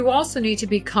You also need to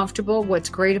be comfortable. What's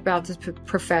great about this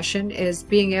profession is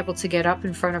being able to get up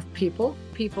in front of people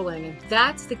in. And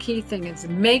that's the key thing. It's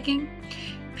making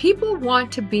people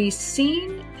want to be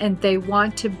seen and they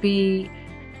want to be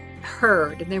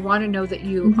heard and they want to know that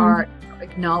you are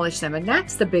acknowledge them. And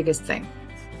that's the biggest thing.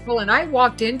 Well, and I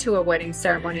walked into a wedding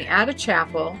ceremony at a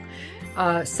chapel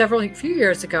few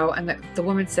years ago, and the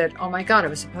woman said, "Oh my God, I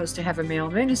was supposed to have a male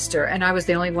minister, and I was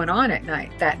the only one on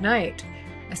that night."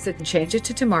 I said, "Change it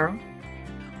to tomorrow,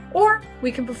 or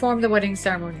we can perform the wedding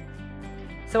ceremony."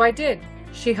 So I did.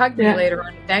 She hugged me later on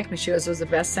and thanked me. She goes, "It was the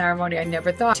best ceremony. I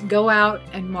never thought." To go out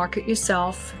and market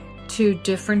yourself to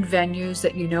different venues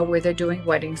that you know where they're doing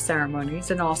wedding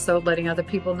ceremonies, and also letting other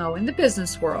people know in the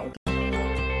business world.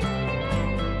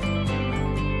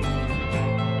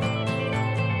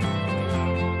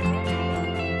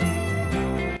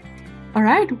 All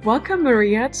right, welcome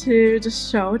Maria to the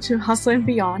show, to Hustle and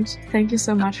Beyond. Thank you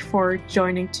so much for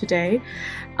joining today.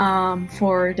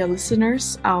 For the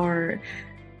listeners, our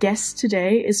guest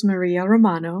today is Maria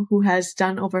Romano, who has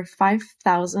done over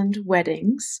 5,000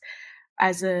 weddings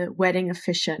as a wedding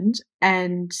officiant,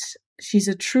 and she's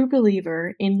a true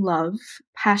believer in love,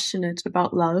 passionate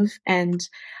about love, and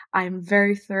I'm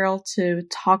very thrilled to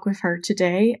talk with her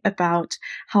today about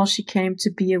how she came to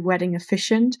be a wedding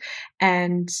officiant,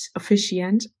 and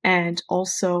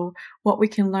also what we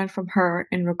can learn from her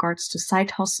in regards to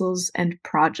side hustles and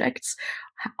projects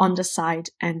on the side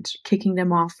and kicking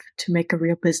them off to make a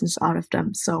real business out of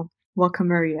them. So welcome,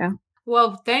 Maria.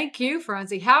 Well, thank you,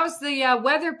 Francie. How's the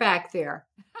weather back there?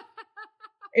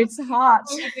 It's hot.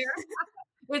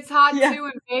 It's hot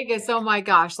too in Vegas. Oh my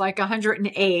gosh, like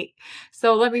 108.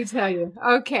 So let me tell you.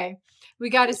 Okay. We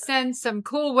got to send some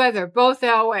cool weather both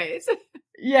our ways.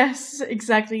 Yes,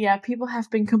 exactly. Yeah. People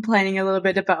have been complaining a little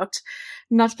bit about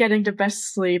not getting the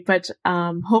best sleep, but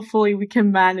hopefully we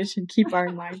can manage and keep our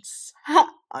minds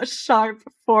sharp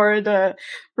for the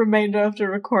remainder of the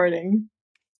recording.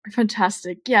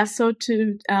 Fantastic. Yeah. So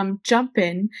to jump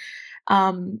in,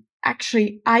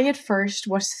 actually,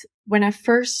 when I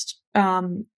first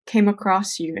came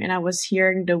across you and I was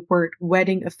hearing the word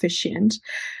wedding officiant,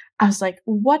 I was like,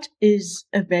 what is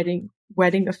a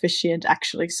wedding officiant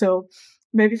actually? So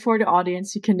maybe for the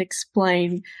audience, you can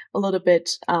explain a little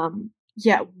bit,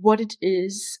 what it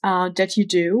is that you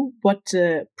do, what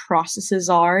the processes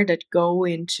are that go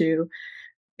into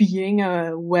being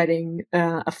a wedding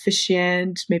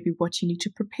officiant, maybe what you need to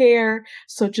prepare.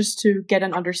 So just to get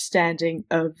an understanding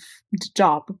of the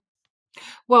job.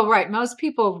 Well, right. Most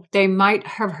people, they might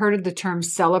have heard of the term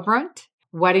celebrant,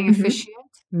 wedding officiant,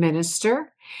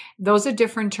 minister. Those are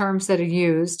different terms that are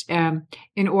used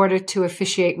in order to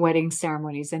officiate wedding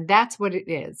ceremonies. And that's what it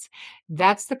is.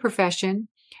 That's the profession.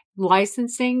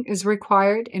 Licensing is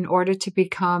required in order to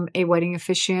become a wedding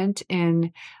officiant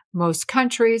in most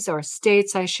countries or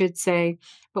states, I should say.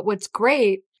 But what's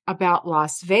great about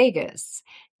Las Vegas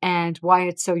and why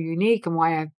it's so unique and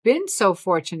why I've been so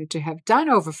fortunate to have done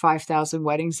over 5,000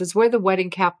 weddings is we're the wedding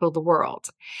capital of the world.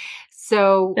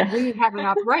 So we have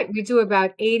we do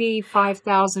about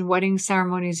 85,000 wedding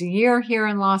ceremonies a year here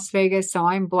in Las Vegas. So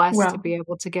I'm blessed to be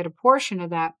able to get a portion of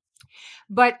that.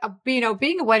 But, being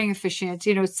a wedding officiant,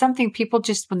 it's something people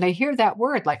just, when they hear that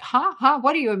word, like,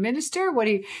 what are you, a minister?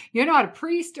 You're not a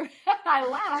priest? I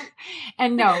laugh.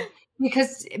 And no,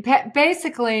 because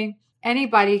basically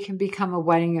anybody can become a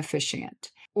wedding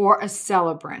officiant or a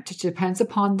celebrant. It depends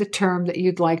upon the term that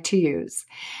you'd like to use.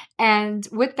 And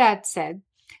with that said,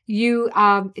 you,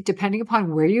 depending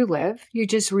upon where you live, you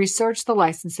just research the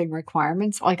licensing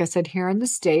requirements. Like I said, here in the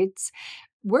States,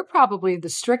 we're probably the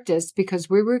strictest because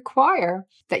we require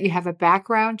that you have a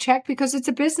background check because it's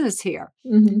a business here,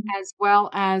 as well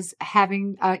as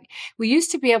having, we used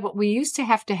to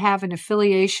have to have an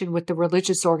affiliation with the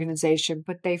religious organization,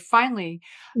 but they finally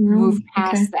moved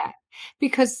past that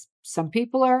because some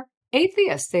people are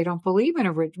atheists. They don't believe in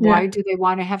why do they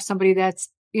want to have somebody that's,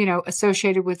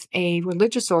 associated with a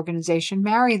religious organization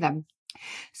marry them?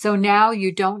 So now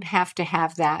you don't have to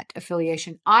have that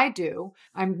affiliation. I do.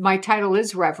 My title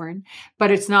is Reverend, but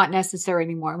it's not necessary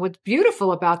anymore. And what's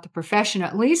beautiful about the profession,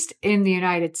 at least in the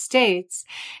United States,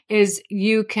 is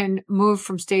you can move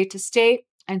from state to state,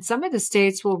 and some of the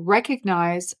states will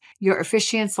recognize your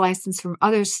officiant's license from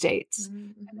other states.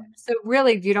 So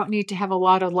really, you don't need to have a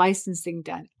lot of licensing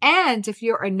done. And if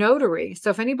you're a notary, so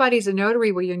if anybody's a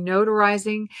notary where you're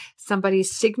notarizing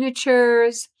somebody's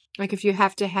signatures, like if you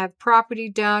have to have property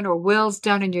done or wills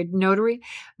done in your notary,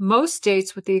 most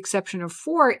states, with the exception of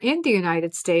 4 in the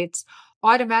United States,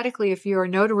 automatically, if you're a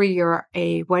notary, you're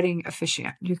a wedding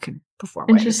officiant. You can perform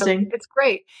weddings. So Interesting. it's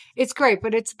great. It's great,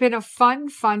 but it's been a fun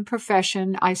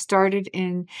profession. I started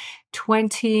in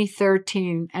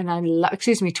 2013 and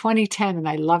 2010, and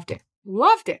I loved it.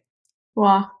 Loved it.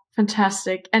 Wow,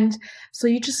 fantastic. And so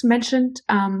you just mentioned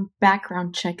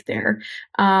background check there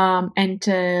and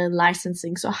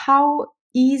licensing. So how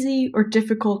easy or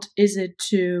difficult is it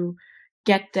to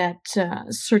get that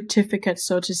certificate,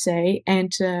 so to say,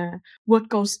 and what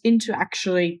goes into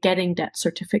actually getting that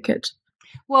certificate?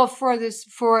 Well, for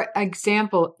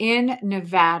example, in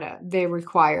Nevada, they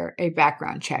require a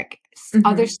background check.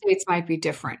 Other states might be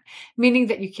different, meaning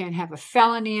that you can't have a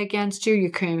felony against you.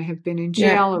 You can't have been in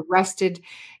jail, arrested,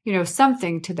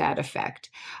 something to that effect.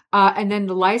 And then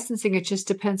the licensing, it just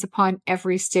depends upon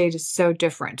every state is so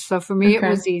different. So for me, it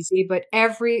was easy, but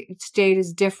every state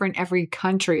is different. Every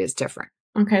country is different.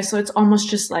 Okay. So it's almost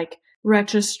just like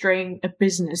registering a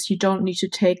business. You don't need to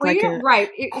take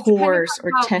a course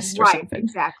or test or something.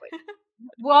 Exactly.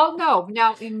 Well, no.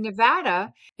 Now in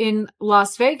Nevada, in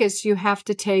Las Vegas, you have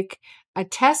to take a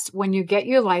test when you get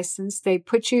your license. They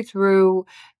put you through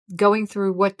going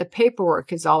through what the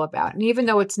paperwork is all about. And even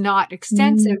though it's not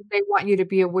extensive, they want you to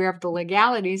be aware of the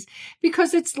legalities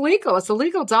because it's legal. It's a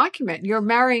legal document. You're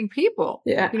marrying people,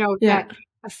 that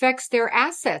affects their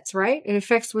assets, right? It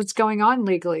affects what's going on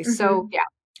legally. So yeah,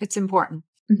 it's important.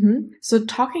 So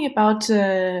talking about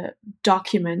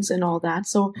documents and all that,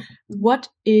 so what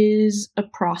is a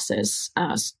process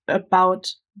about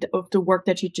the work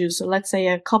that you do? So let's say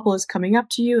a couple is coming up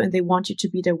to you and they want you to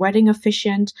be their wedding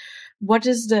officiant. What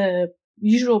is the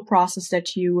usual process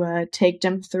that you take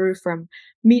them through from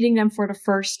meeting them for the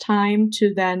first time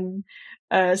to then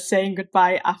saying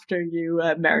goodbye after you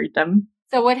married them?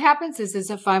 So what happens is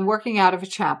if I'm working out of a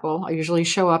chapel, I usually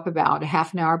show up about a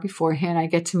half an hour beforehand. I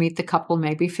get to meet the couple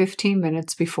maybe 15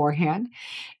 minutes beforehand,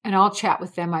 and I'll chat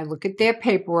with them. I look at their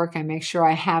paperwork. I make sure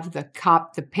I have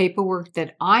the paperwork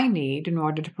that I need in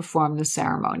order to perform the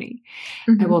ceremony.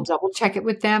 I will double check it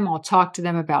with them. I'll talk to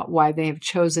them about why they have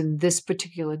chosen this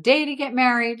particular day to get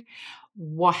married,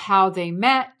 how they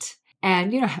met,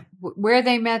 and, where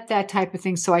they met, that type of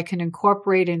thing, so I can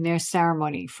incorporate in their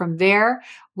ceremony. From there,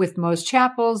 with most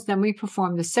chapels, then we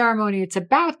perform the ceremony. It's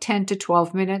about 10 to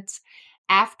 12 minutes.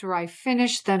 After I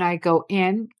finish, then I go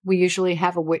in. We usually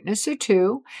have a witness or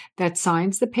two that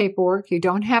signs the paperwork. You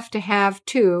don't have to have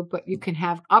two, but you can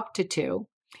have up to two.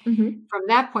 From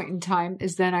that point in time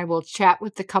is then I will chat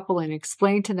with the couple and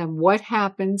explain to them what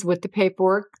happens with the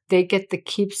paperwork. They get the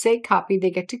keepsake copy. They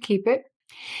get to keep it.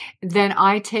 Then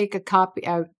I take a copy,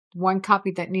 one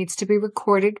copy that needs to be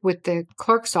recorded with the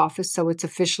clerk's office, so it's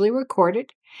officially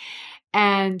recorded.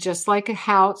 And just like a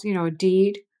house, a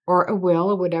deed or a will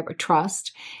or whatever,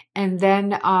 trust. And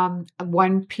then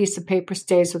one piece of paper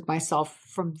stays with myself.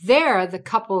 From there, the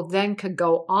couple then could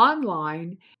go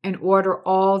online and order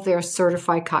all their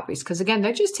certified copies. Because again,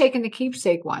 they're just taking the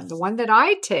keepsake one. The one that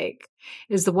I take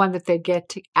is the one that they get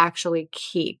to actually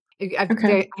keep.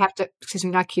 They have to,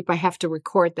 I have to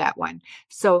record that one.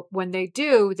 So when they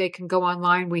do, they can go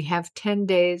online. We have 10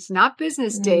 days, not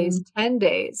business days, 10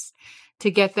 days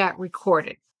to get that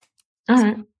recorded. All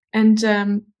right.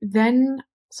 And then,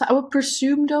 so I would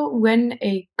presume though, when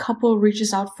a couple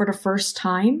reaches out for the first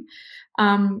time,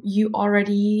 you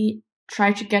already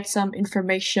try to get some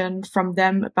information from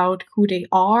them about who they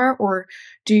are, or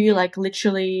do you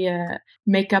literally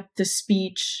make up the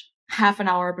speech half an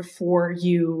hour before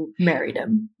you marry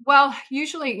them? Well,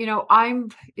 usually,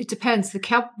 it depends.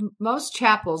 Most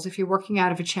chapels, if you're working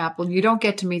out of a chapel, you don't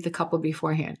get to meet the couple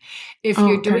beforehand. If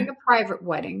you're doing a private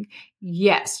wedding,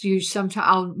 yes, sometimes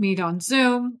I'll meet on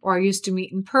Zoom, or I used to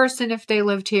meet in person if they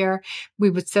lived here. We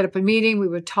would set up a meeting. We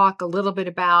would talk a little bit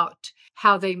about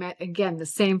how they met. Again, the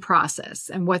same process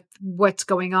and what's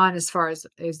going on as far as,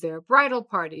 is there a bridal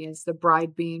party? Is the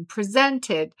bride being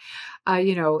presented?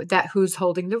 That who's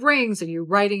holding the rings? Are you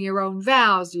writing your own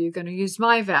vows? Are you going to use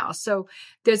my vows? So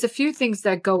there's a few things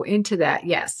that go into that.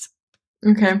 Yes.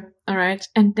 Okay. All right.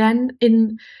 And then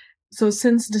so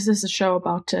since this is a show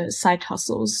about side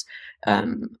hustles,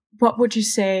 what would you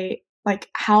say,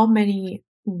 how many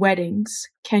weddings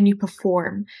can you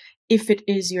perform if it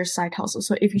is your side hustle?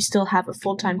 So if you still have a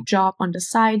full-time job on the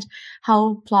side,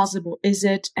 how plausible is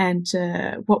it? And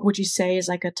what would you say is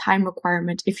a time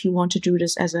requirement if you want to do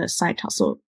this as a side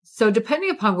hustle? So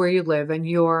depending upon where you live and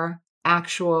your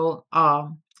actual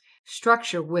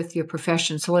structure with your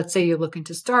profession. So let's say you're looking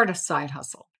to start a side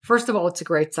hustle. First of all, it's a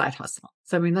great side hustle.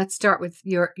 So, I mean, let's start with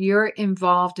you're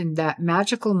involved in that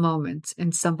magical moment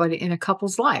in in a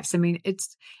couple's lives. I mean, and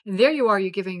there you are,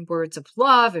 you're giving words of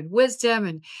love and wisdom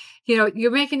and,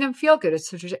 you're making them feel good.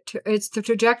 It's the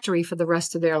trajectory for the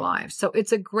rest of their lives. So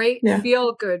it's a great Yeah.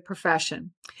 feel good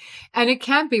profession and it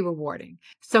can be rewarding.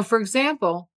 So for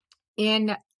example,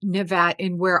 in Nevada,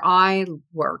 in where I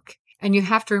work, and you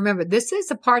have to remember, this is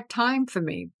a part-time for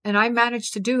me. And I manage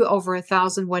to do over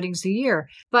 1,000 weddings a year,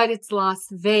 but it's Las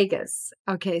Vegas.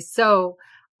 Okay. So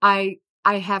I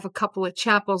have a couple of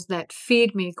chapels that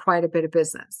feed me quite a bit of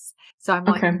business. So I'm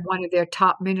like Okay. one of their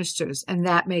top ministers, and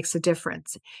that makes a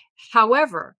difference.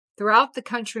 However, throughout the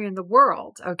country and the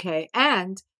world, okay,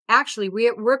 and actually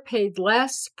we're paid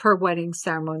less per wedding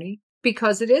ceremony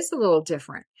because it is a little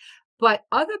different. But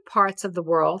other parts of the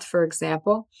world, for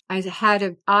example, I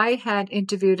had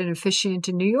interviewed an officiant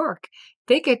in New York.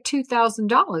 They get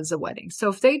 $2,000 a wedding. So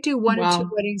if they do one or two Wow.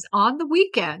 weddings on the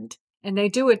weekend and they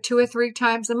do it 2 or 3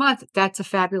 times a month, that's a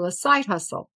fabulous side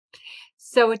hustle.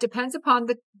 So it depends upon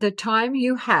the time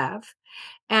you have.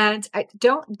 And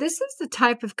this is the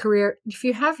type of career, if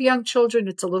you have young children,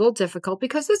 it's a little difficult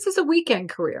because this is a weekend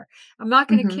career. I'm not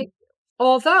going to Mm-hmm. kid you.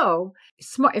 Although,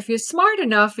 if you're smart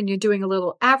enough and you're doing a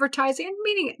little advertising and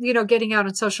meaning, getting out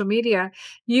on social media,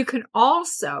 you can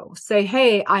also say,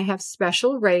 hey, I have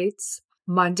special rates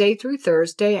Monday through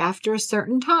Thursday after a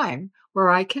certain time where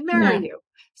I can marry Yeah. you.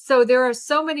 So there are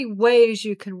so many ways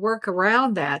you can work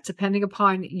around that depending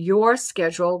upon your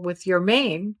schedule with your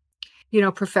main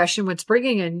profession, what's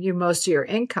bringing in you most of your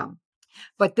income.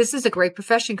 But this is a great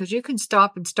profession because you can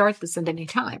stop and start this at any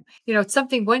time. It's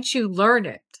something once you learn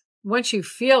it, once you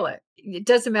feel it, it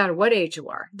doesn't matter what age you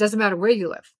are. It doesn't matter where you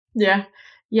live. Yeah.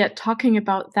 Yeah. Talking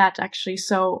about that, actually.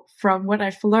 So from what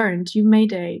I've learned, you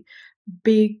made a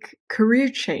big career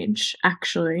change,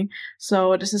 actually.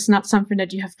 So this is not something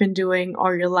that you have been doing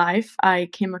all your life. I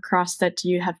came across that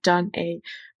you have done a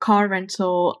car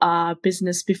rental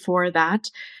business before that.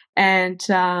 And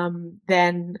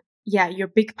then, yeah, your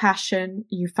big passion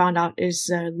you found out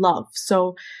is love.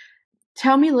 So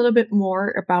tell me a little bit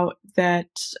more about that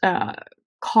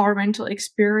car rental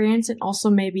experience, and also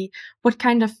maybe what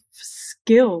kind of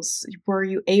skills were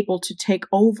you able to take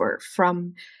over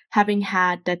from having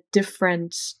had that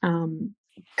different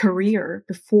career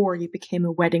before you became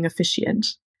a wedding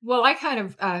officiant. Well, I kind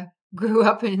of grew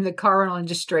up in the car rental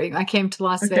industry. I came to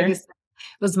Las Okay. Vegas.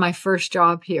 It was my first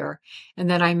job here. And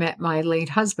then I met my late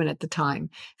husband at the time.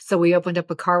 So we opened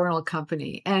up a car rental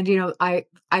company. And,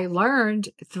 I learned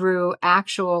through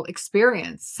actual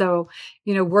experience. So,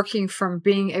 working from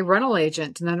being a rental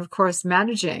agent and then, of course,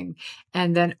 managing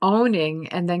and then owning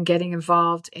and then getting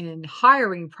involved in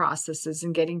hiring processes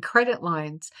and getting credit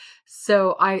lines.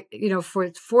 So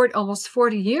for almost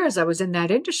 40 years, I was in that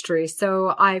industry.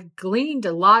 So I've gleaned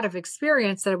a lot of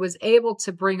experience that I was able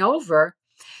to bring over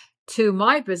to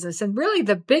my business. And really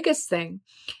the biggest thing,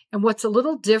 and what's a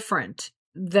little different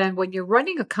than when you're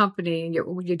running a company and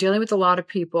you're dealing with a lot of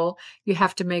people, you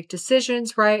have to make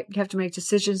decisions, right? You have to make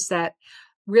decisions that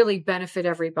really benefit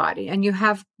everybody. And you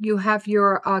have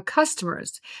your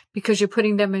customers because you're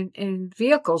putting them in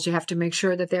vehicles. You have to make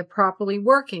sure that they're properly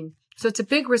working. So it's a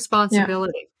big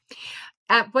responsibility.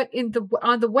 But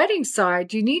on the wedding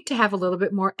side, you need to have a little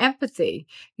bit more empathy.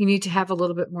 You need to have a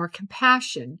little bit more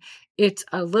compassion. It's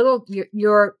a little,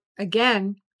 you're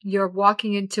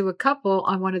walking into a couple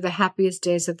on one of the happiest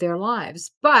days of their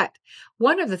lives. But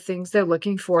one of the things they're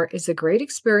looking for is a great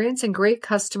experience and great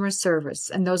customer service.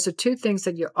 And those are two things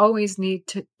that you always need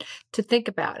to think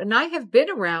about. And I have been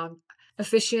around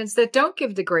officiants that don't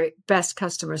give the best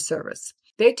customer service.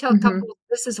 They tell couples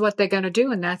this is what they're going to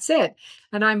do and that's it.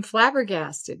 And I'm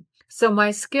flabbergasted. So my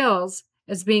skills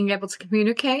is being able to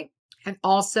communicate and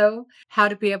also how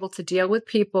to be able to deal with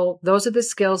people. Those are the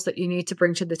skills that you need to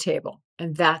bring to the table.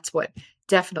 And that's what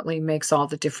definitely makes all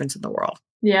the difference in the world.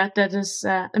 Yeah,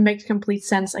 that makes complete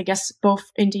sense. I guess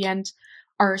both in the end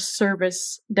are a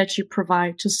service that you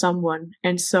provide to someone.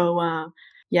 And so,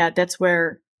 that's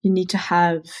where you need to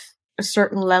have a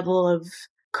certain level of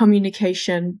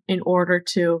communication in order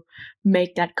to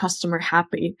make that customer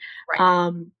happy.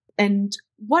 Right. And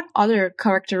what other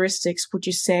characteristics would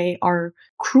you say are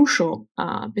crucial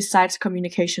besides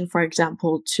communication, for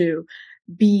example, to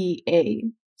be a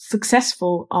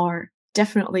successful or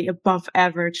definitely above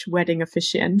average wedding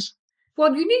officiant?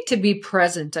 Well, you need to be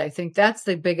present. I think that's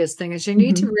the biggest thing is you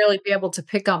need to Hmm. really be able to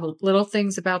pick on little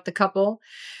things about the couple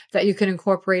that you can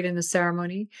incorporate in the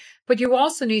ceremony. But you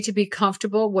also need to be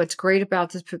comfortable. What's great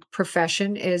about this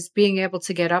profession is being able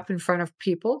to get up in front of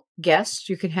people, guests.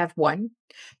 You can have one,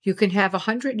 you can have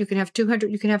 100, you can have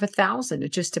 200, you can have 1,000.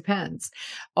 It just depends.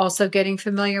 Also getting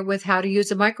familiar with how to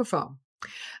use a microphone,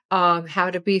 how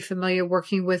to be familiar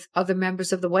working with other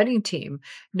members of the wedding team,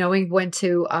 knowing when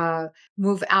to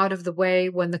move out of the way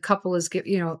when the couple is,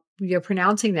 you're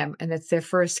pronouncing them and it's their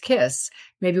first kiss,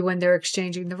 maybe when they're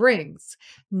exchanging the rings,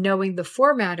 knowing the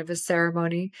format of a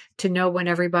ceremony to know when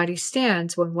everybody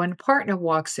stands, when one partner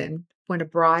walks in, when a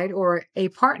bride or a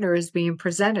partner is being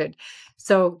presented.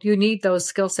 So you need those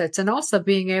skill sets and also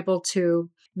being able to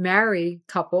marry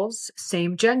couples,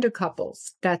 same gender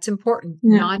couples. That's important.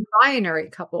 Yeah. Non-binary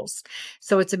couples.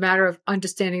 So it's a matter of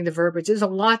understanding the verbiage. There's a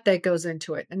lot that goes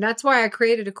into it. And that's why I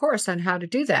created a course on how to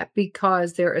do that,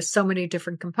 because there are so many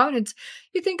different components.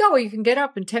 You think, oh, you can get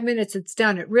up in 10 minutes, it's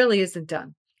done. It really isn't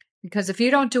done. Because if you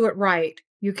don't do it right,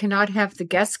 you cannot have the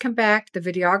guests come back, the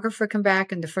videographer come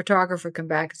back, and the photographer come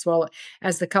back, as well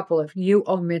as the couple if you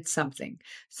omit something.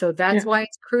 So that's Yeah. why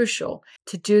it's crucial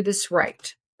to do this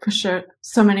right. For sure.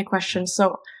 So many questions.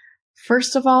 So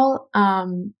first of all,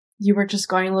 you were just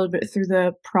going a little bit through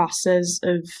the process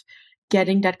of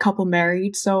getting that couple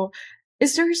married. So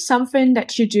is there something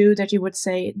that you do that you would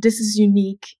say this is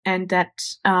unique and that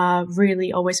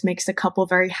really always makes the couple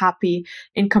very happy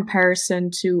in comparison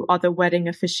to other wedding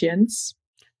officiants?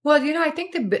 Well, I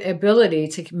think the ability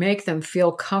to make them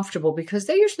feel comfortable, because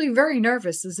they're usually very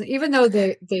nervous, even though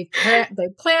they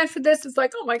plan for this. It's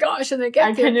like, oh my gosh, and they I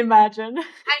get there. can imagine.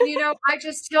 And I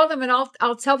just tell them, and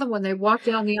I'll tell them when they walk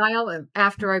down the aisle, and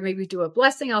after I maybe do a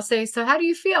blessing, I'll say, "So how do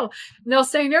you feel?" And they'll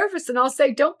say nervous, and I'll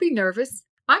say, "Don't be nervous.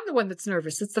 I'm the one that's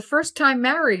nervous. It's the first time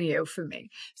marrying you for me."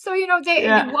 So, you want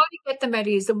to get them at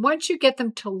ease. And once you get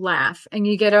them to laugh and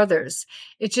you get others,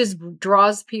 it just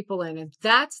draws people in. And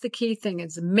that's the key thing,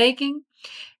 is making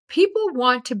people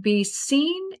want to be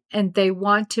seen and they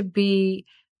want to be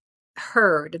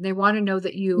heard and they want to know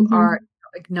that you are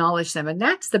acknowledge them. And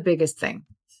that's the biggest thing.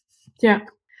 Yeah.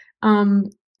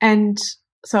 And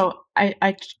so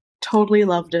I totally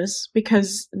love this,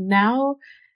 because now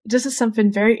this is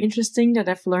something very interesting that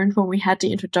I've learned when we had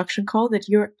the introduction call, that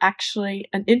you're actually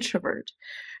an introvert.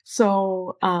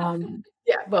 So,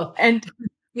 yeah, well, and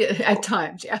yeah, at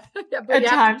times, yeah. at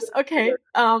times, okay.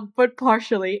 But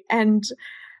partially. And,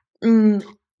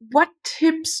 what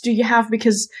tips do you have?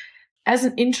 Because as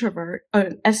an introvert,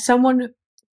 as someone,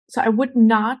 so I would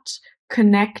not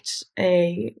connect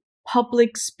a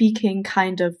public speaking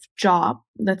kind of job,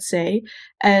 let's say,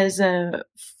 as a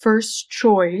first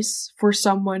choice for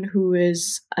someone who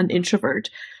is an introvert.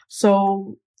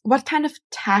 So what kind of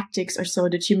tactics or so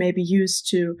did you maybe use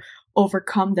to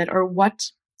overcome that? Or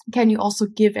what can you also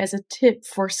give as a tip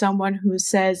for someone who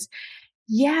says,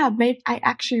 yeah, maybe I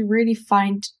actually really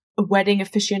find a wedding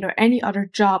officiant or any other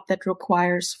job that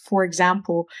requires, for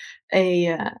example,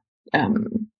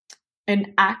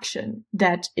 an action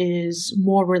that is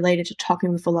more related to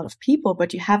talking with a lot of people,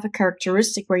 but you have a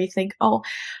characteristic where you think, oh,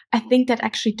 I think that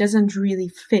actually doesn't really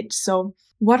fit. So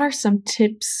what are some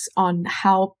tips on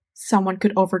how someone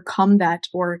could overcome that,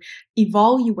 or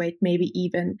evaluate maybe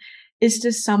even, is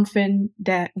this something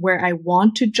that where I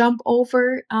want to jump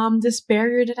over this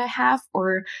barrier that I have,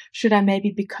 or should I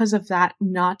maybe because of that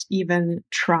not even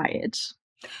try it?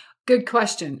 Good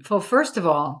question. Well, first of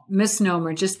all,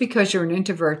 misnomer, just because you're an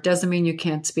introvert doesn't mean you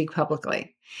can't speak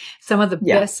publicly. Some of the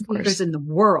best speakers in the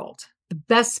world,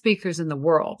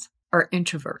 are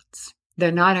introverts.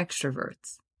 They're not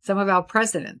extroverts. Some of our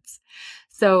presidents.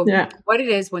 So what it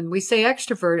is, when we say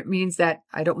extrovert, it means that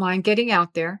I don't mind getting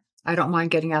out there. I don't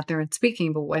mind getting out there and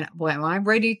speaking, but when I'm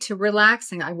ready to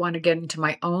relax and I want to get into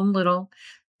my own little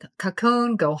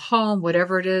cocoon, go home,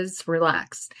 whatever it is,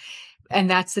 relax. And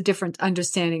that's the difference,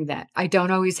 understanding that I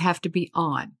don't always have to be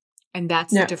on. And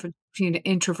that's the difference between an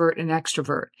introvert and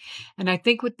extrovert. And I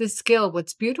think with this skill,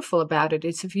 what's beautiful about it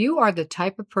is if you are the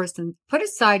type of person, put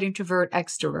aside introvert,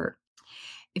 extrovert,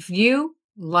 if you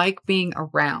like being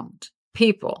around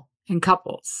people and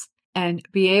couples and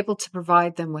be able to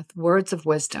provide them with words of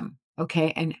wisdom,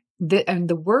 okay, and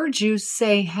the words you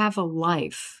say have a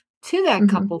life to that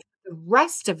couple for the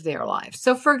rest of their life.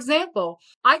 So, for example,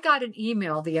 I got an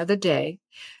email the other day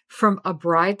from a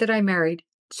bride that I married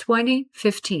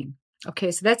 2015.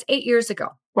 Okay, so that's 8 years ago.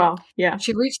 Wow, yeah.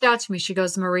 She reached out to me. She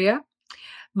goes, Maria,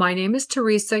 my name is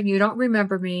Teresa. You don't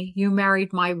remember me. You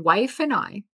married my wife and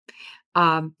I.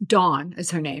 Dawn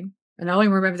is her name. And I only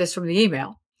remember this from the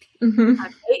email. 8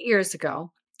 years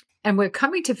ago. And we're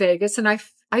coming to Vegas. And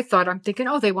I'm thinking,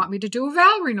 oh, they want me to do a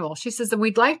vow renewal. She says, and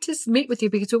we'd like to meet with you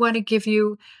because we want to give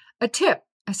you a tip.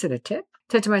 I said, a tip?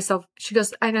 Said to myself, she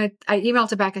goes, and I emailed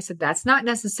her back. I said, that's not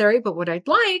necessary, but what I'd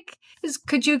like is,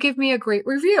 could you give me a great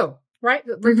review? Right?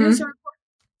 Reviews are important.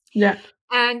 Yeah.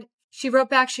 And she wrote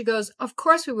back, she goes, of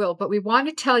course we will, but we want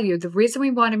to tell you the reason we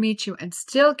want to meet you and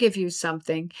still give you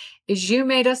something is you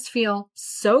made us feel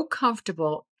so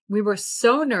comfortable. We were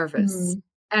so nervous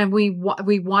and we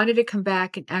wanted to come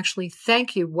back and actually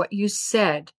thank you. What you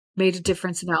said made a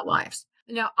difference in our lives.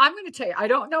 Now, I'm going to tell you, I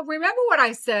don't know, remember what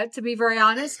I said, to be very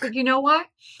honest, but you know what?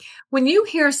 When you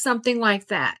hear something like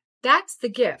that, that's the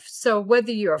gift. So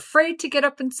whether you're afraid to get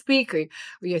up and speak or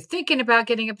you're thinking about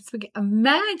getting up and speaking,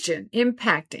 imagine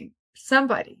impacting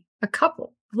somebody, a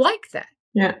couple like that.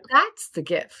 Yeah. That's the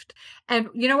gift. And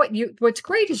you know what? What's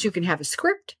great is you can have a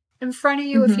script in front of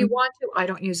you if you want to. I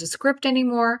don't use a script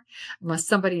anymore unless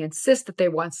somebody insists that they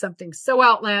want something so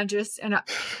outlandish.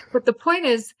 But the point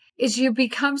is you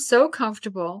become so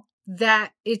comfortable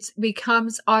that it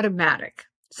becomes automatic.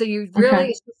 So you really,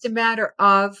 it's just a matter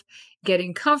of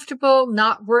getting comfortable,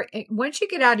 once you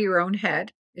get out of your own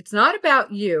head, it's not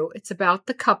about you, it's about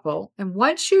the couple. And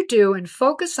once you do and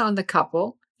focus on the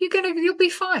couple, you'll be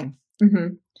fine.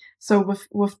 So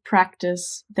with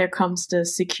practice, there comes the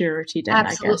security then,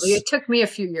 Absolutely. I guess. It took me a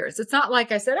few years. It's not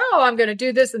like I said, oh, I'm going to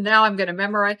do this and now I'm going to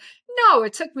memorize. No,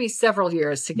 it took me several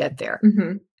years to get there.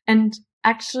 And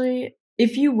actually,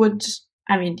 if you would,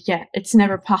 I mean, yeah, it's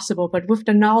never possible, but with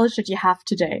the knowledge that you have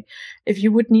today, if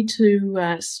you would need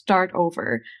to start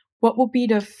over, what would be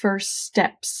the first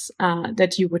steps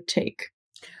that you would take?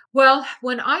 Well,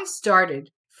 when I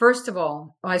started, first of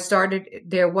all, I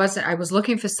was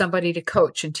looking for somebody to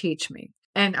coach and teach me,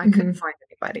 and I couldn't find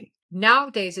anybody.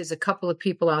 Nowadays, there's a couple of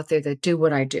people out there that do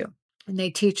what I do, and they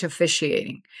teach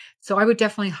officiating. So I would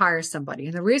definitely hire somebody.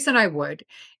 And the reason I would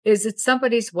is it's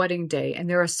somebody's wedding day, and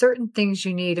there are certain things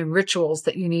you need and rituals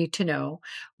that you need to know.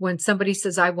 When somebody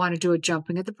says, I want to do a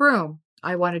jumping of the broom,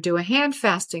 I want to do a hand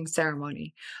fasting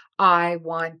ceremony, I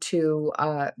want to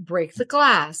break the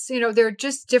glass. There are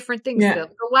just different things, the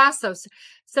lassos.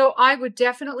 So I would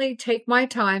definitely take my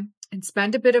time and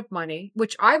spend a bit of money,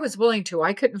 which I was willing to.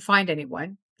 I couldn't find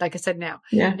anyone. Like I said,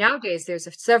 nowadays there's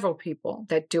several people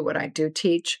that do what I do,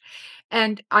 teach,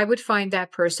 and I would find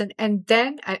that person. And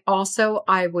then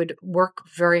I would work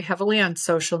very heavily on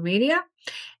social media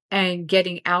and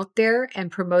getting out there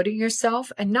and promoting yourself,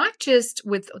 and not just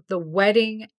with the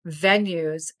wedding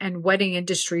venues and wedding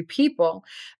industry people,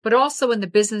 but also in the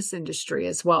business industry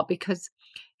as well. Because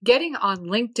getting on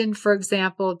LinkedIn, for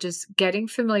example, just getting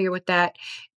familiar with that,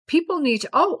 people need to,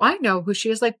 oh, I know who she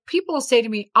is. Like people will say to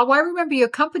me, oh, I remember your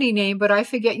company name, but I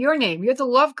forget your name. You're the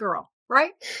love girl,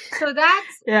 right? So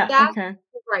that's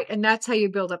right. And that's how you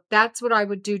build up. That's what I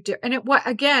would do. And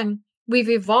again, we've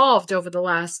evolved over the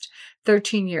last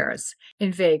 13 years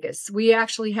in Vegas. We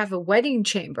actually have a wedding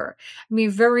chamber. I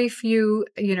mean, very few,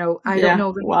 I don't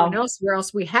know anyone else where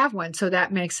else we have one. So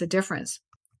that makes a difference.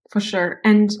 For sure.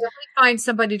 And find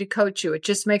somebody to coach you. It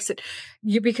just makes it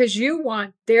because you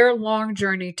want their long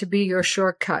journey to be your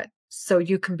shortcut so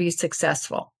you can be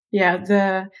successful.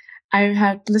 Yeah. I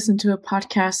had listened to a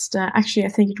podcast, actually, I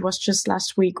think it was just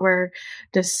last week, where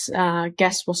this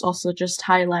guest was also just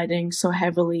highlighting so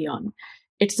heavily on,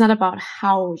 it's not about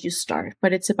how you start,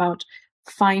 but it's about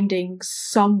finding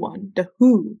someone, the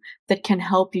who, that can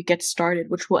help you get started,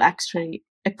 which will actually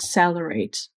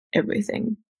accelerate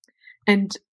everything.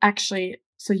 And actually,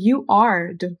 so you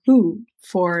are the who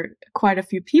for quite a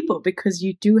few people, because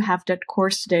you do have that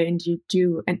course today and you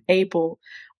do enable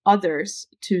others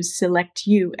to select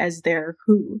you as their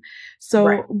who.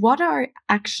 So what are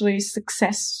actually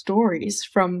success stories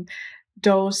from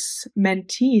those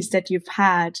mentees that you've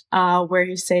had where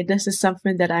you say, this is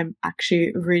something that I'm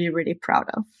actually really, really proud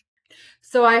of?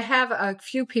 So I have a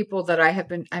few people that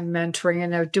I'm mentoring,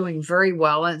 and they're doing very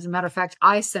well. As a matter of fact,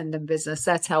 I send them business.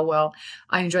 That's how well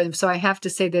I enjoy them. So I have to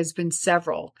say there's been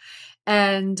several.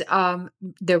 And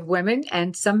there are women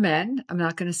and some men. I'm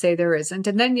not going to say there isn't.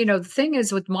 And then, the thing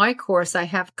is with my course, I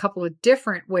have a couple of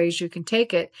different ways you can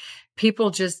take it.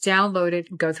 People just download it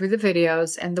and go through the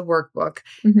videos and the workbook,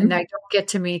 and I don't get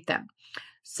to meet them.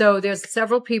 So there's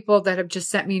several people that have just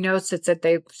sent me notes that said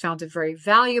they found it very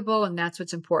valuable, and that's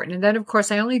what's important. And then, of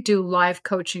course, I only do live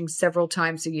coaching several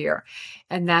times a year,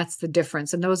 and that's the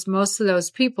difference. And most of those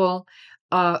people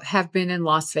have been in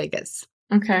Las Vegas.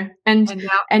 Okay. And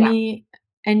now,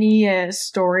 any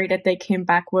story that they came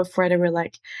back with where they were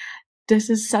like, this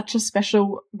is such a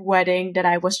special wedding that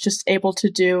I was just able to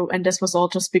do, and this was all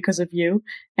just because of you?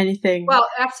 Anything Well,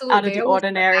 out of absolutely. the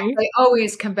ordinary? They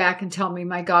always come back and tell me,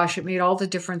 my gosh, it made all the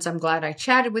difference. I'm glad I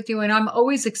chatted with you. And I'm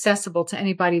always accessible to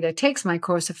anybody that takes my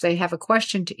course if they have a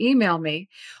question to email me,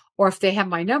 or if they have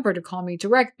my number to call me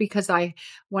direct, because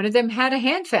one of them had a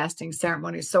hand fasting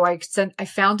ceremony. So I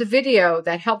found a video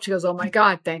that helped. She goes, oh my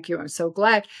God, thank you. I'm so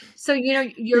glad. So, you're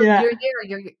Yeah. there,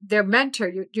 you're their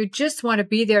mentor. You just want to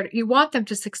be there. You want them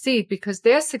to succeed because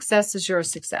their success is your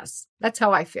success. That's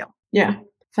how I feel. Yeah.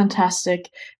 Fantastic.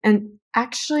 And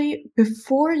actually,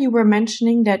 before you were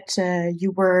mentioning that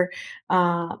you were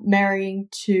marrying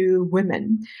two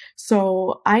women,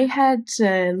 so I had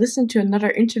listened to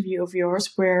another interview of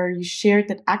yours where you shared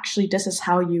that actually this is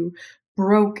how you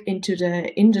broke into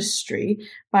the industry,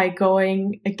 by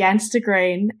going against the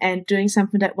grain and doing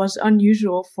something that was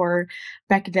unusual for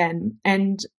back then.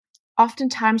 And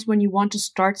oftentimes when you want to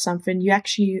start something, you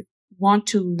actually want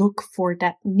to look for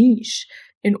that niche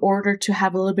in order to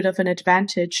have a little bit of an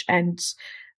advantage, and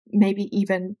maybe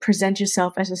even present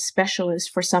yourself as a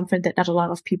specialist for something that not a lot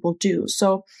of people do.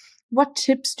 So what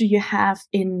tips do you have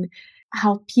in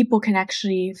how people can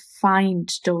actually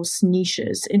find those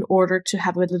niches in order to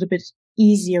have a little bit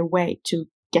easier way to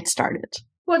get started?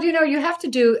 Well, you have to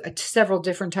do several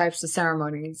different types of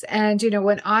ceremonies. And,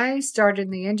 when I started in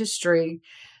the industry,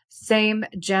 same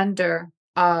gender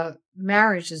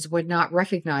marriages would not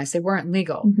recognize. They weren't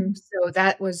legal. Mm-hmm. So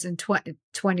that was in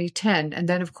 2010. And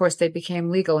then, of course, they became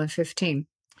legal in 15.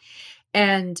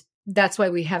 And that's why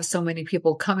we have so many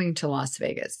people coming to Las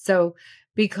Vegas. So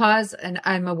and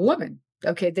I'm a woman,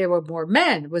 okay, there were more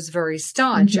men, was very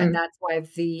staunch. Mm-hmm. And that's why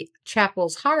the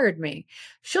chapels hired me.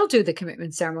 She'll do the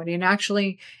commitment ceremony. And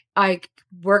actually, I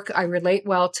relate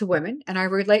well to women and I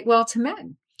relate well to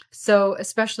men. So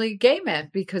especially gay men,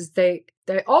 because this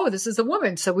is a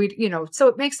woman. So so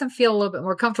it makes them feel a little bit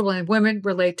more comfortable, and women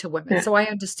relate to women. Yeah. So I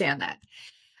understand that.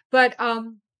 But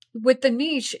with the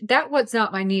niche, that was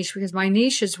not my niche, because my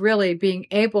niche is really being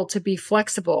able to be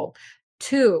flexible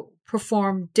to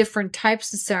perform different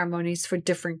types of ceremonies for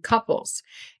different couples.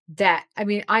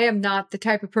 I am not the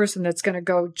type of person that's going to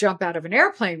go jump out of an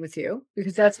airplane with you,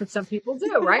 because that's what some people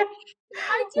do, right?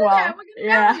 I did that. We're going to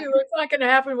marry you. It's not going to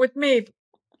happen with me.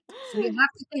 So you have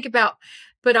to think about,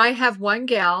 but I have one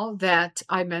gal that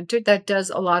I mentored that does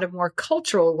a lot of more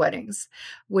cultural weddings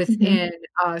within,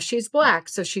 she's Black.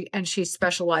 So she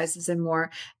specializes in more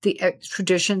the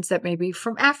traditions that may be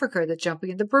from Africa, the jumping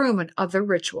in the broom and other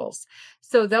rituals.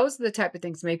 So those are the type of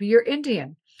things. Maybe you're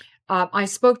Indian. I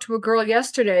spoke to a girl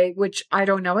yesterday, which I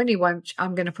don't know anyone.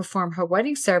 I'm going to perform her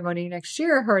wedding ceremony next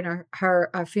year, her and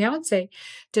her fiance.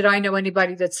 Did I know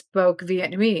anybody that spoke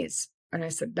Vietnamese? And I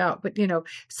said, no, but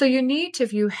so you need to,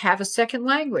 if you have a second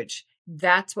language,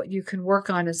 that's what you can work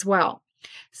on as well.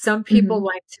 Some people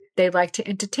like to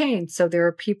entertain. So there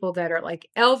are people that are like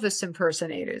Elvis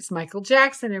impersonators, Michael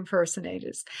Jackson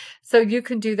impersonators. So you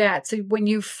can do that. So when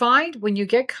you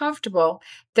get comfortable,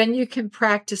 then you can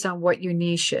practice on what your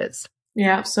niche is.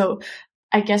 Yeah. So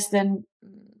I guess then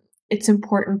it's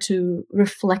important to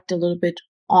reflect a little bit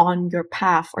on your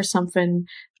path or something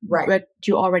that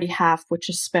you already have, which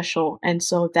is special. And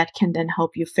so that can then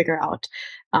help you figure out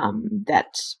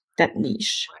that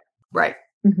niche. Right.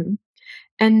 Mm-hmm.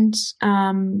 And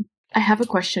I have a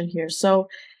question here. So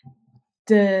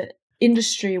the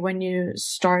industry when you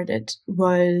started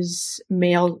was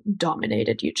male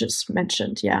dominated, you just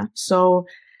mentioned. Yeah. So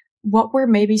what were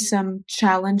maybe some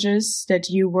challenges that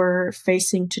you were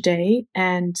facing today?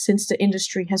 And since the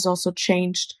industry has also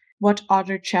changed, what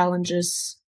other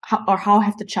challenges how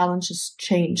have the challenges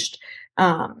changed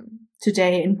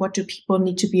today? And what do people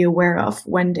need to be aware of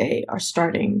when they are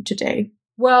starting today?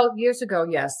 Well, years ago,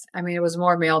 yes. I mean, it was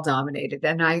more male dominated.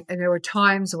 And there were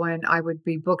times when I would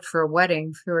be booked for a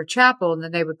wedding through a chapel, and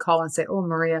then they would call and say, oh,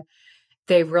 Maria,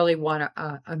 they really want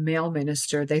a male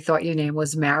minister. They thought your name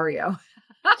was Mario.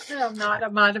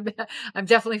 I'm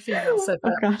definitely female. So,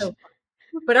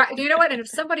 but you know what? And if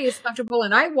somebody is comfortable,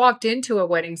 and I walked into a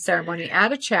wedding ceremony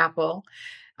at a chapel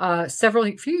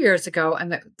few years ago,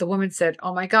 and the woman said,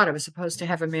 oh my God, I was supposed to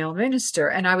have a male minister.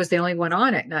 And I was the only one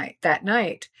on that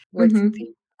night with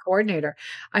the coordinator.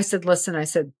 I said, listen,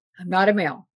 I'm not a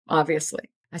male, obviously.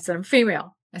 I said, I'm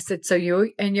female. I said, so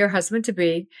you and your husband to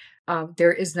be,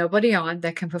 there is nobody on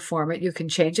that can perform it. You can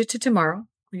change it to tomorrow,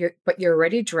 but you're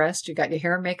already dressed. You got your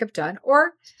hair and makeup done,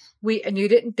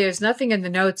 there's nothing in the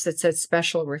notes that said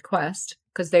special request,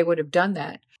 because they would have done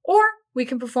that, or we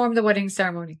can perform the wedding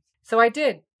ceremony. So I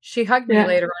did. She hugged me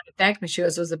later on to thank me. She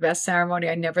goes, it was the best ceremony.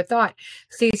 I never thought.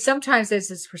 See, sometimes there's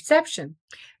this perception,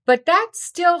 but that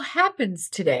still happens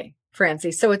today.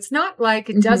 Francie. So it's not like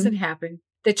it doesn't happen.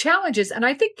 The challenges, and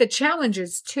I think the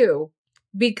challenges too,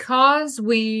 because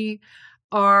we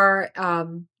are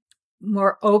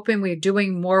more open, we're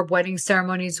doing more wedding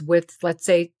ceremonies with, let's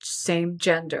say, same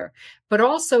gender, but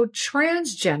also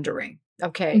transgendering.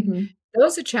 Okay.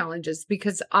 Those are challenges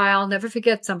because I'll never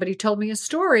forget, somebody told me a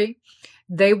story.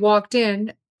 They walked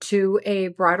in to a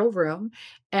bridal room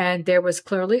and there was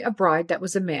clearly a bride that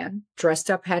was a man,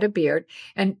 dressed up, had a beard.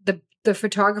 And the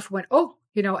photographer went, oh,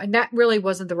 and that really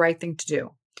wasn't the right thing to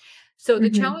do. So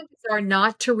the challenges are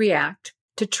not to react,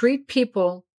 to treat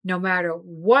people no matter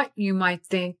what you might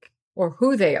think or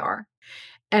who they are,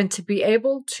 and to be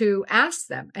able to ask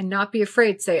them and not be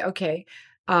afraid. Say, okay,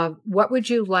 what would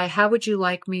you like? How would you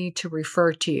like me to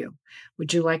refer to you?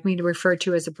 Would you like me to refer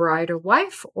to you as a bride or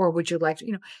wife, or would you like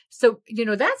to, So,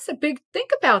 that's a big,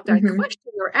 think about that question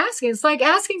you're asking. It's like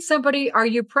asking somebody, are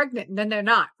you pregnant? And then they're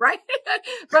not, right?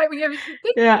 Right. When you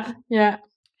think, yeah.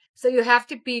 So you have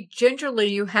to be gingerly,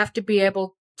 you have to be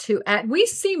able to, and we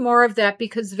see more of that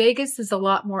because Vegas is a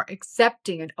lot more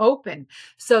accepting and open.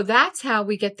 So that's how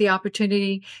we get the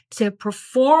opportunity to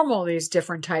perform all these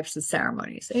different types of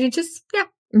ceremonies. And you just,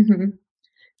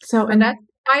 So, and that's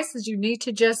advice is you need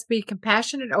to just be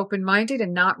compassionate, open-minded,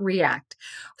 and not react.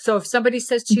 So if somebody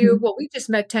says to you, well, we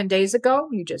just met 10 days ago,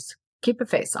 you just keep a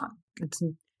face on.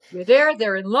 You're there,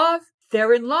 they're in love.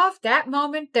 They're in love. That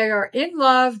moment, they are in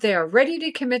love. They are ready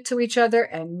to commit to each other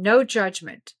and no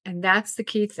judgment. And that's the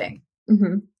key thing.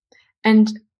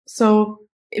 And so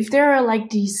if there are like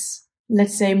these,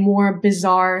 let's say, more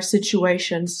bizarre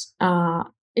situations,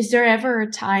 is there ever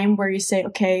a time where you say,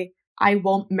 okay, I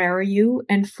won't marry you?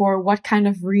 And for what kind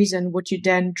of reason would you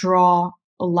then draw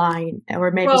a line, or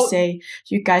maybe say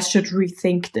you guys should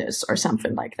rethink this or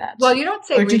something like that? Well, you don't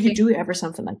say or do you do ever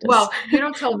something like this? Well, you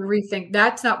don't tell them to rethink.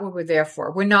 That's not what we're there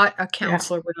for. We're not a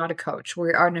counselor. We're not a coach.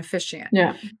 We are an officiant.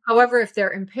 However, if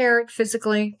they're impaired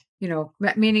physically,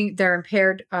 meaning they're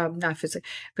impaired, not physically,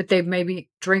 but they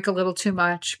maybe drink a little too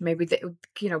much. Maybe they,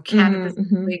 cannabis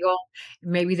is legal.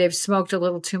 Maybe they've smoked a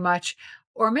little too much,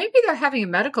 or maybe they're having a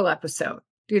medical episode.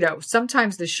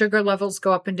 Sometimes the sugar levels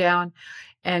go up and down.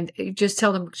 And you just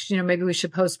tell them, maybe we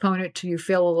should postpone it till you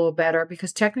feel a little better.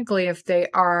 Because technically, if they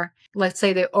are, let's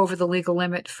say they're over the legal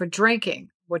limit for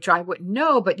drinking, which I wouldn't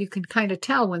know, but you can kind of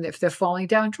tell if they're falling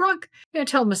down drunk,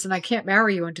 tell them, listen, I can't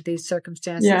marry you under these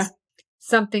circumstances.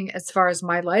 Something as far as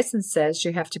my license says,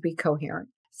 you have to be coherent.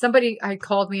 Somebody had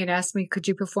called me and asked me, could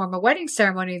you perform a wedding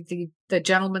ceremony? The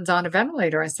gentleman's on a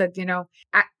ventilator. I said,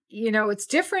 it's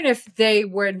different if they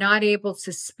were not able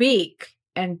to speak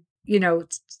and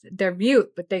they're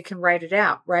mute, but they can write it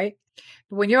out, right?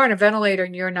 But when you're on a ventilator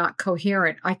and you're not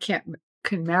coherent, I can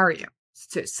marry you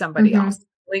to somebody else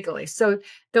legally. So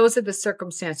those are the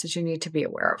circumstances you need to be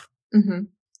aware of.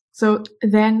 So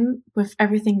then with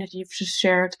everything that you've just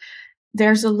shared,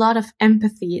 there's a lot of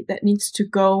empathy that needs to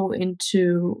go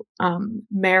into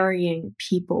marrying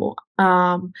people.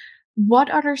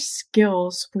 What other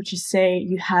skills would you say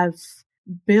you have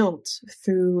built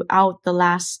throughout the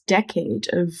last decade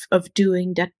of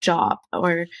doing that job?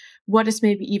 Or what is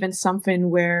maybe even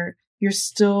something where you're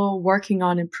still working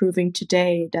on improving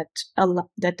today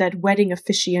that wedding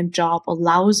officiant job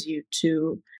allows you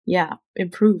to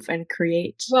improve and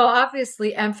create? Well,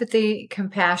 obviously empathy,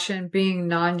 compassion, being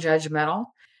non-judgmental.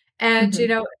 And,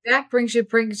 that brings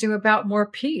you about more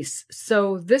peace.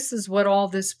 So this is what all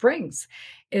this brings,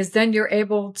 is then you're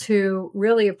able to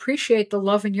really appreciate the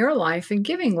love in your life and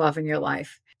giving love in your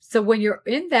life. So when you're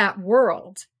in that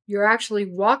world, you're actually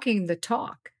walking the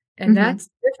talk. And that's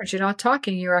the difference. You're not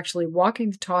talking, you're actually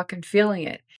walking the talk and feeling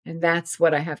it. And that's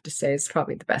what I have to say is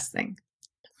probably the best thing.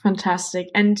 Fantastic.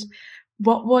 And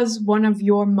what was one of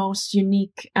your most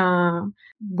unique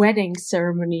wedding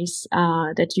ceremonies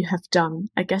that you have done?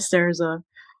 I guess there's a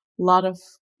lot of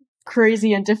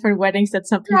crazy and different weddings that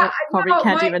some people probably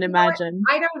can't even imagine.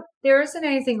 There isn't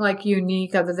anything like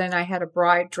unique other than I had a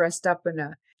bride dressed up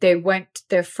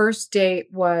their first date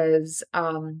was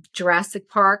Jurassic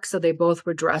Park. So they both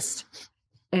were dressed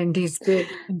in these big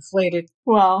inflated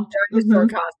dinosaur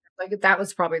costumes. Like that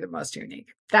was probably the most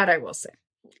unique. That I will say.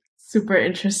 Super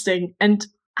interesting. And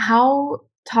how,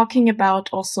 talking about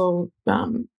also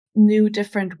new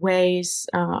different ways,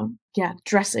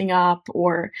 dressing up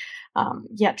or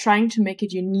trying to make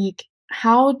it unique.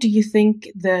 How do you think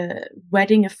the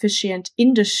wedding officiant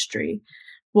industry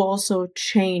will also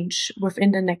change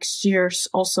within the next years?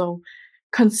 Also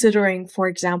considering, for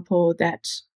example, that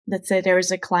let's say there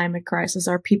is a climate crisis.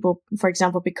 Are people, for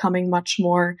example, becoming much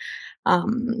more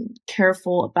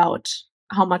careful about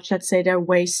how much, let's say, they're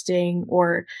wasting?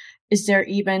 Or is there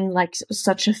even like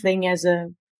such a thing as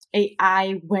a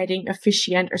AI wedding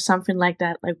officiant or something like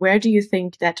that? Like, where do you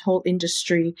think that whole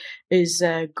industry is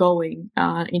going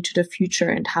into the future,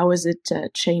 and how is it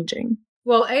changing?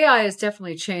 Well, AI is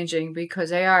definitely changing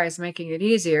because AI is making it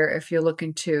easier if you're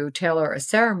looking to tailor a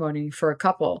ceremony for a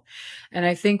couple. And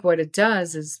I think what it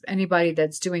does is anybody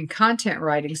that's doing content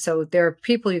writing, so there are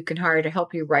people you can hire to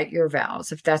help you write your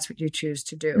vows if that's what you choose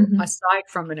to do, Mm-hmm. aside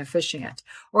from an officiant,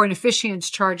 or an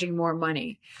officiant's charging more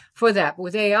money for that.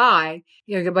 With AI,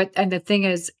 and the thing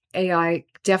is, AI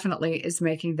definitely is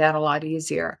making that a lot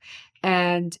easier.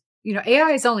 And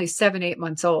AI is only 7, 8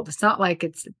 months old. It's not like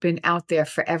it's been out there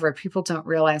forever. People don't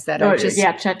realize that. Oh, yeah,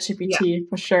 Yeah, ChatGPT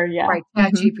for sure. Yeah. right,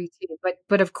 ChatGPT.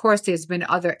 But of course, there's been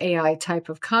other AI type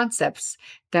of concepts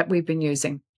that we've been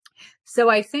using.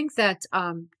 So I think that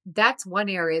that's one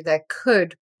area that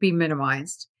could be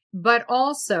minimized. But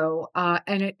also,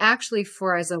 and it actually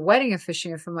as a wedding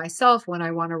officiant for myself, when I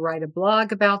want to write a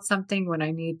blog about something, when I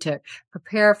need to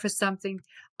prepare for something,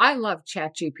 I love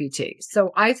ChatGPT.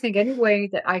 So I think any way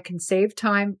that I can save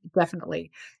time,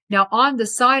 definitely. Now, on the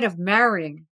side of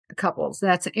marrying couples,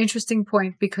 that's an interesting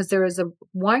point because there is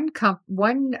one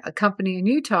company in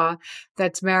Utah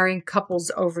that's marrying couples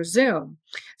over Zoom.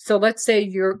 So let's say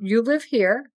you live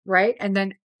here, right? And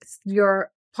then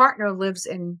your partner lives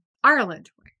in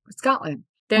Ireland, or Scotland.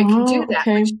 They can do Oh, that,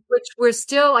 okay. which we're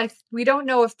still, we don't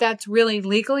know if that's really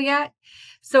legal yet.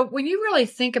 So when you really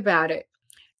think about it,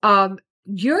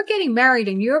 you're getting married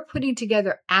and you're putting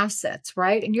together assets,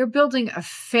 right? And you're building a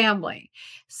family.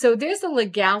 So there's a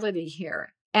legality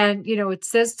here. And, it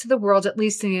says to the world, at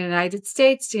least in the United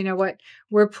States, you know what?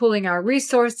 We're pooling our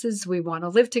resources. We want to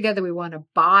live together. We want to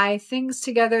buy things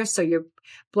together. So you're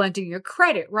blending your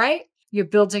credit, right? You're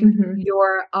building Mm-hmm.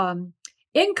 your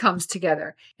incomes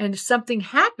together. And if something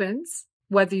happens,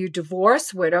 whether you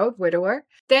divorce, widowed, widower,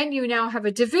 then you now have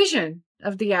a division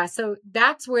of the asset. So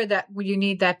that's where you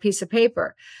need that piece of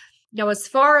paper. Now, as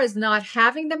far as not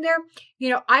having them there,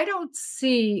 I don't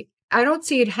see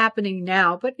it happening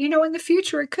now, but in the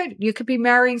future it could. You could be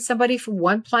marrying somebody from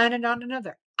one planet on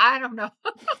another. I don't know.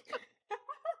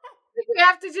 We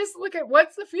have to just look at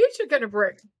what's the future going to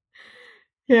bring.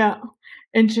 Yeah,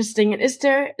 interesting. And is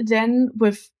there then,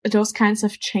 with those kinds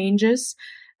of changes,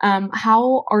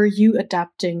 how are you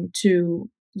adapting to,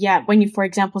 when you, for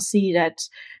example, see that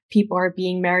people are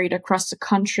being married across the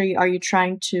country? Are you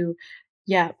trying to,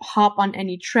 hop on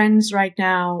any trends right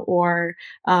now, or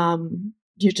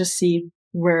you just see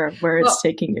where it's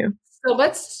taking you? So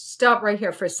let's stop right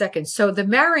here for a second. So the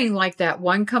marrying like that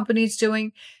one company's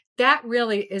doing, that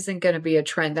really isn't going to be a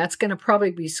trend. That's going to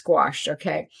probably be squashed.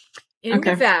 Okay. In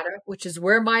Okay. Nevada, which is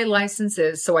where my license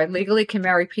is, so I legally can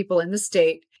marry people in the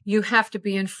state, you have to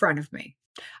be in front of me.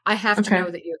 I have to know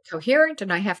that you're coherent,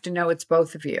 and I have to know it's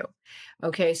both of you.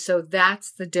 Okay, so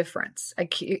that's the difference.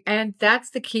 And that's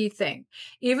the key thing.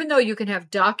 Even though you can have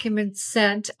documents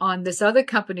sent on this other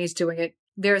company's doing it,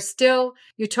 there's still,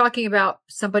 you're talking about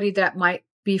somebody that might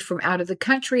be from out of the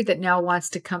country that now wants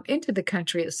to come into the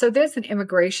country. So there's an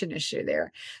immigration issue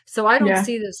there. So I don't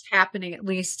see this happening, at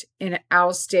least in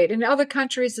our state, in other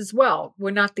countries as well.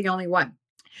 We're not the only one.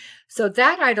 So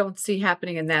that I don't see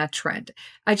happening in that trend.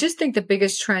 I just think the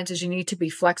biggest trend is you need to be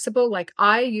flexible. Like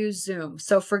I use Zoom.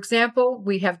 So for example,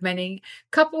 we have many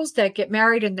couples that get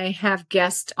married and they have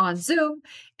guests on Zoom,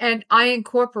 and I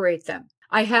incorporate them.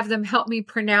 I have them help me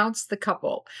pronounce the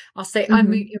couple. I'll say,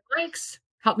 unmute your mics,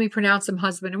 help me pronounce them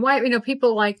husband and wife.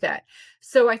 People like that.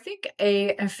 So I think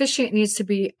an officiant needs to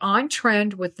be on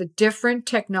trend with the different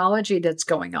technology that's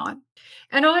going on,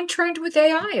 and on trend with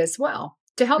AI as well,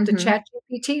 to help the chat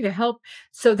GPT to help.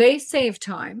 So they save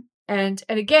time. And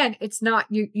again, it's not,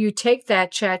 you take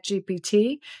that chat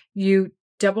GPT, you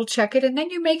double check it, and then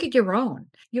you make it your own.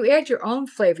 You add your own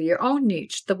flavor, your own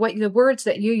niche, the words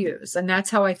that you use. And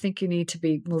that's how I think you need to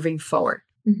be moving forward.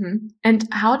 Mm-hmm. And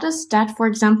how does that, for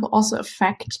example, also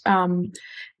affect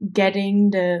getting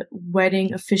the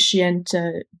wedding officiant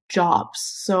jobs?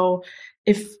 So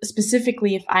if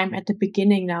I'm at the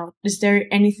beginning now, is there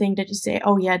anything that you say,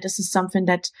 oh yeah, this is something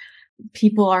that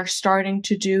people are starting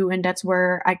to do, and that's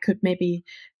where I could maybe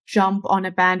jump on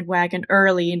a bandwagon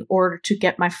early in order to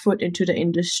get my foot into the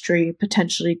industry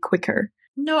potentially quicker?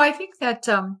 No, I think that,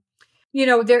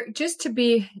 there just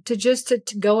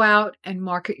to go out and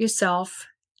market yourself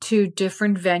to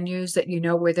different venues that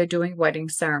where they're doing wedding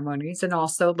ceremonies, and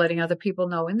also letting other people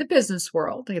know in the business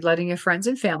world, letting your friends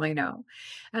and family know.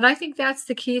 And I think that's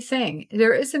the key thing.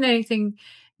 There isn't anything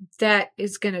that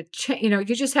is going to change.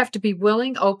 You just have to be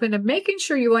willing, open, and making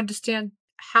sure you understand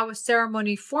how a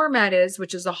ceremony format is,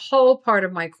 which is a whole part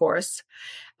of my course.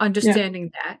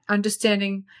 understanding that,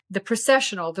 understanding the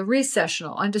processional, the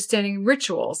recessional, understanding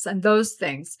rituals and those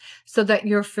things so that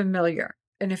you're familiar.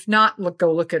 And if not,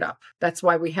 go look it up. That's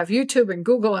why we have YouTube and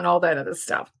Google and all that other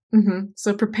stuff. Mm-hmm.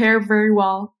 So prepare very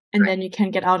well, and then you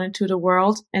can get out into the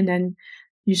world, and then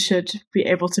you should be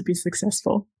able to be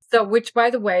successful. So, which, by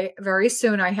the way, very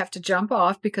soon I have to jump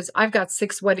off because I've got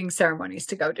 6 wedding ceremonies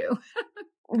to go do.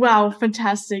 Wow,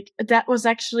 fantastic. That was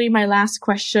actually my last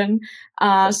question.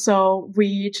 So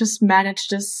we just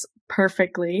managed this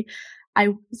perfectly.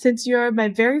 Since you're my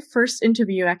very first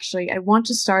interview, actually, I want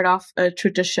to start off a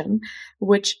tradition,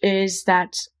 which is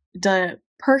that the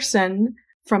person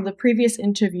from the previous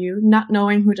interview, not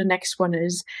knowing who the next one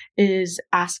is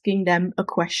asking them a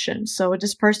question. So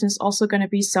this person is also going to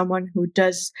be someone who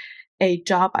does a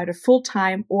job either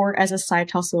full-time or as a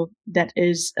side hustle that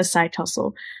is a side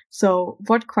hustle. So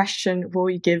what question will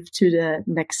we give to the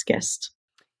next guest?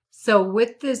 So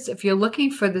with this, if you're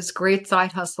looking for this great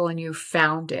side hustle and you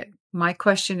found it, my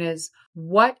question is,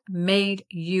 what made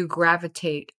you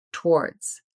gravitate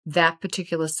towards that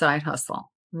particular side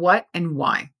hustle? What and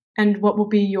why? And what will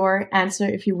be your answer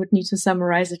if you would need to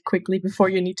summarize it quickly before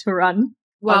you need to run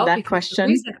on that question?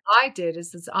 The reason I did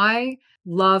is I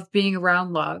love being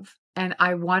around love. And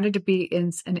I wanted to be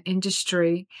in an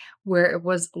industry where it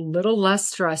was a little less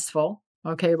stressful.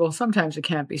 Okay, well, sometimes it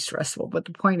can't be stressful, but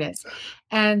the point is,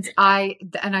 and I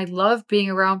love being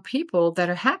around people that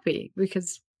are happy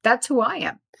because that's who I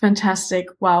am. Fantastic.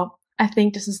 Wow. I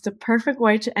think this is the perfect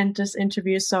way to end this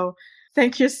interview. So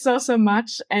thank you so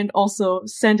much. And also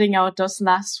sending out those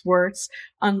last words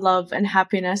on love and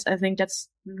happiness. I think that's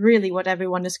really what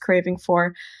everyone is craving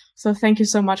for. So thank you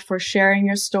so much for sharing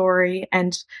your story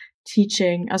and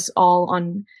teaching us all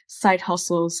on side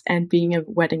hustles and being a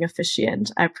wedding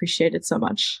officiant. I appreciate it so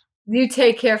much. You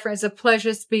take care, friends. It's a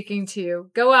pleasure speaking to you.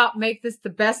 Go out, make this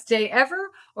the best day ever,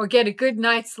 or get a good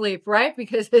night's sleep, right?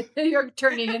 Because you're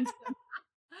turning into...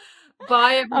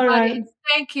 Bye, everybody. Right. And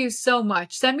thank you so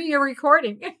much. Send me your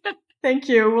recording. Thank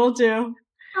you. Will do.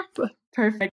 Perfect.